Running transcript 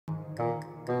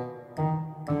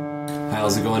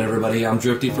How's it going, everybody? I'm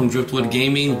Drifty from Driftwood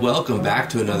Gaming. Welcome back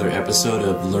to another episode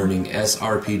of Learning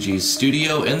SRPG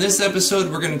Studio. In this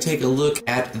episode, we're going to take a look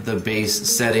at the base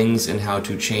settings and how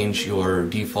to change your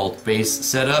default base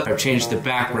setup. I've changed the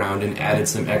background and added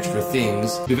some extra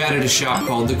things. We've added a shop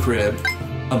called The Crib,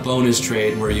 a bonus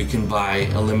trade where you can buy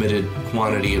a limited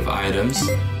quantity of items.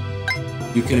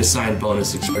 You can assign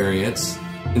bonus experience.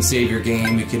 You can save your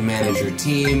game, you can manage your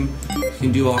team, you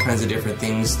can do all kinds of different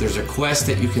things. There's a quest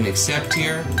that you can accept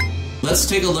here. Let's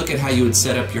take a look at how you would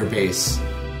set up your base.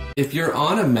 If you're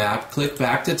on a map, click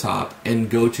back to top and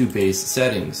go to base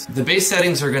settings. The base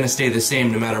settings are going to stay the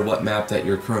same no matter what map that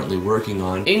you're currently working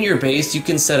on. In your base, you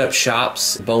can set up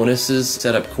shops, bonuses,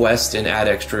 set up quests, and add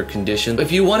extra conditions.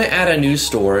 If you want to add a new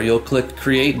store, you'll click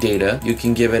create data. You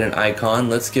can give it an icon.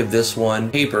 Let's give this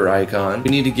one paper icon. We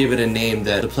need to give it a name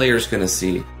that the player's going to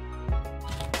see.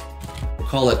 We'll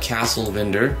call it Castle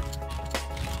Vendor.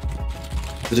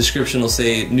 The description will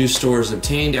say new stores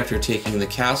obtained after taking the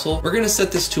castle. We're going to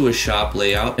set this to a shop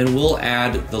layout and we'll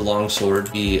add the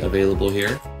longsword be available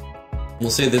here. We'll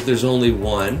say that there's only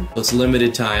one, so it's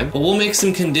limited time, but we'll make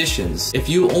some conditions. If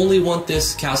you only want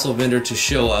this castle vendor to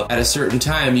show up at a certain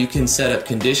time, you can set up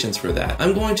conditions for that.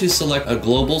 I'm going to select a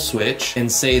global switch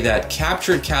and say that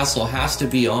captured castle has to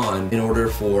be on in order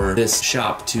for this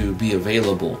shop to be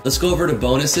available. Let's go over to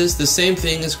bonuses. The same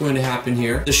thing is going to happen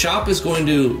here. The shop is going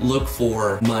to look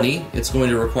for money. It's going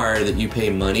to require that you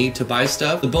pay money to buy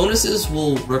stuff. The bonuses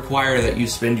will require that you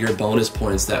spend your bonus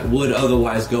points that would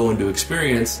otherwise go into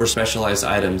experience for specialized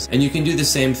items. And you can do the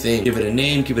same thing. Give it a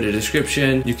name, give it a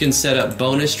description. You can set up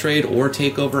bonus trade or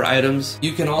takeover items.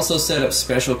 You can also set up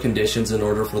special conditions in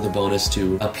order for the bonus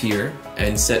to appear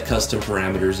and set custom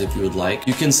parameters if you would like.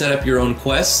 You can set up your own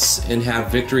quests and have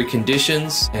victory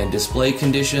conditions and display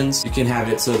conditions. You can have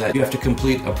it so that you have to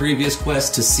complete a previous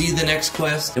quest to see the next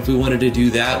quest. If we wanted to do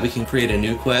that, we can create a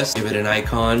new quest, give it an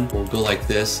icon. We'll go like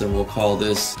this and we'll call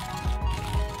this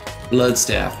Blood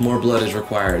Staff. More blood is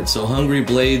required. So Hungry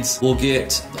Blades will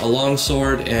get a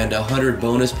longsword and 100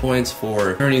 bonus points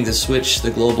for turning the switch, the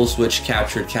global switch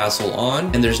captured castle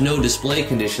on. And there's no display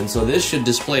condition, so this should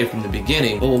display from the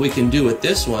beginning. But what we can do with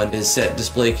this one is set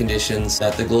display conditions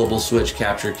that the global switch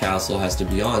captured castle has to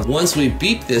be on. Once we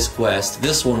beat this quest,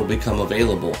 this one will become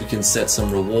available. We can set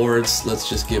some rewards. Let's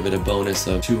just give it a bonus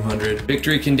of 200.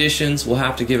 Victory conditions, we'll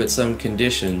have to give it some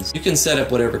conditions. You can set up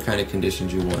whatever kind of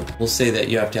conditions you want. We'll say that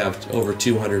you have to have over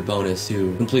 200 bonus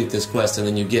to complete this quest, and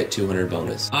then you get 200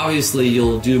 bonus. Obviously,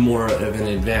 you'll do more of an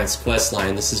advanced quest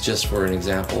line. This is just for an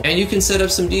example. And you can set up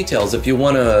some details. If you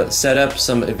want to set up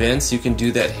some events, you can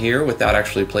do that here without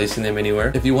actually placing them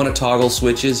anywhere. If you want to toggle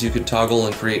switches, you can toggle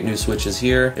and create new switches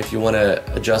here. If you want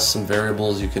to adjust some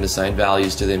variables, you can assign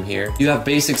values to them here. You have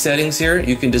basic settings here.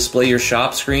 You can display your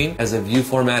shop screen as a view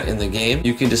format in the game.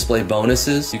 You can display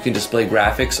bonuses. You can display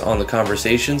graphics on the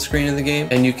conversation screen in the game.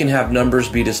 And you can have numbers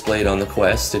be displayed on the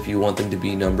quest if you want them to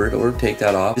be numbered, or take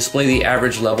that off. Display the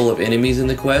average level of enemies in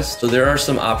the quest. So there are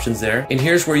some options there. And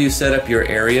here's where you set up your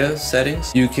area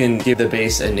settings. You can give the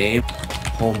base a name,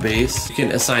 home base. You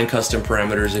can assign custom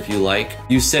parameters if you like.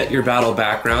 You set your battle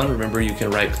background. Remember, you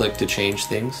can right click to change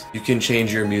things. You can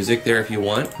change your music there if you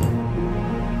want.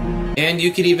 And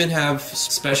you can even have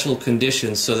special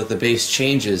conditions so that the base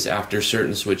changes after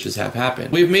certain switches have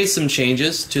happened. We've made some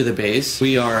changes to the base.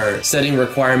 We are setting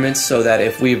requirements so that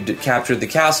if we've captured the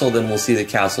castle, then we'll see the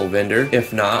castle vendor.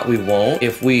 If not, we won't.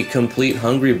 If we complete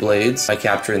Hungry Blades by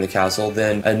capturing the castle,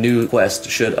 then a new quest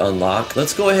should unlock.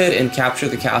 Let's go ahead and capture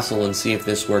the castle and see if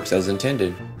this works as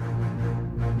intended.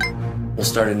 We'll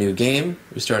start a new game.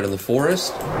 We start in the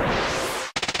forest.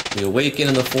 We awaken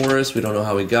in the forest. We don't know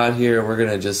how we got here. We're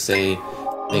gonna just say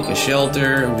make a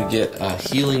shelter. We get a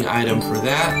healing item for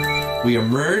that. We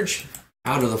emerge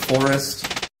out of the forest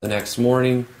the next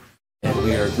morning and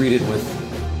we are greeted with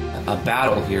a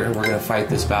battle here. We're gonna fight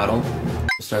this battle. We'll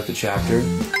start the chapter.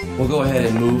 We'll go ahead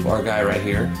and move our guy right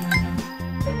here.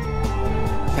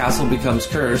 Castle becomes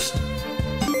cursed,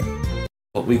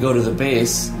 but we go to the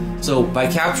base. So by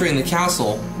capturing the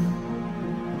castle,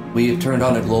 we have turned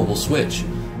on a global switch,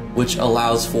 which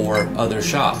allows for other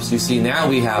shops. You see, now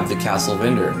we have the castle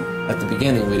vendor. At the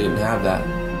beginning, we didn't have that.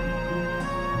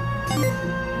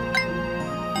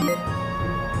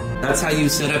 That's how you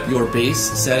set up your base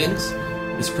settings.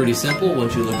 It's pretty simple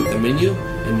once you look at the menu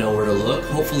and know where to look.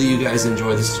 Hopefully you guys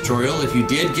enjoy this tutorial. If you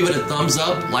did, give it a thumbs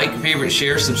up, like, favorite,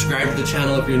 share, subscribe to the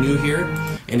channel if you're new here.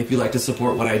 And if you'd like to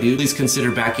support what I do, please consider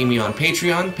backing me on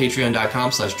Patreon,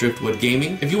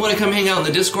 patreon.com/driftwoodgaming. If you want to come hang out in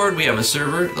the Discord, we have a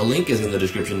server. The link is in the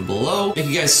description below. Thank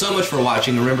you guys so much for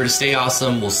watching. Remember to stay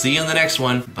awesome. We'll see you in the next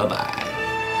one. Bye-bye.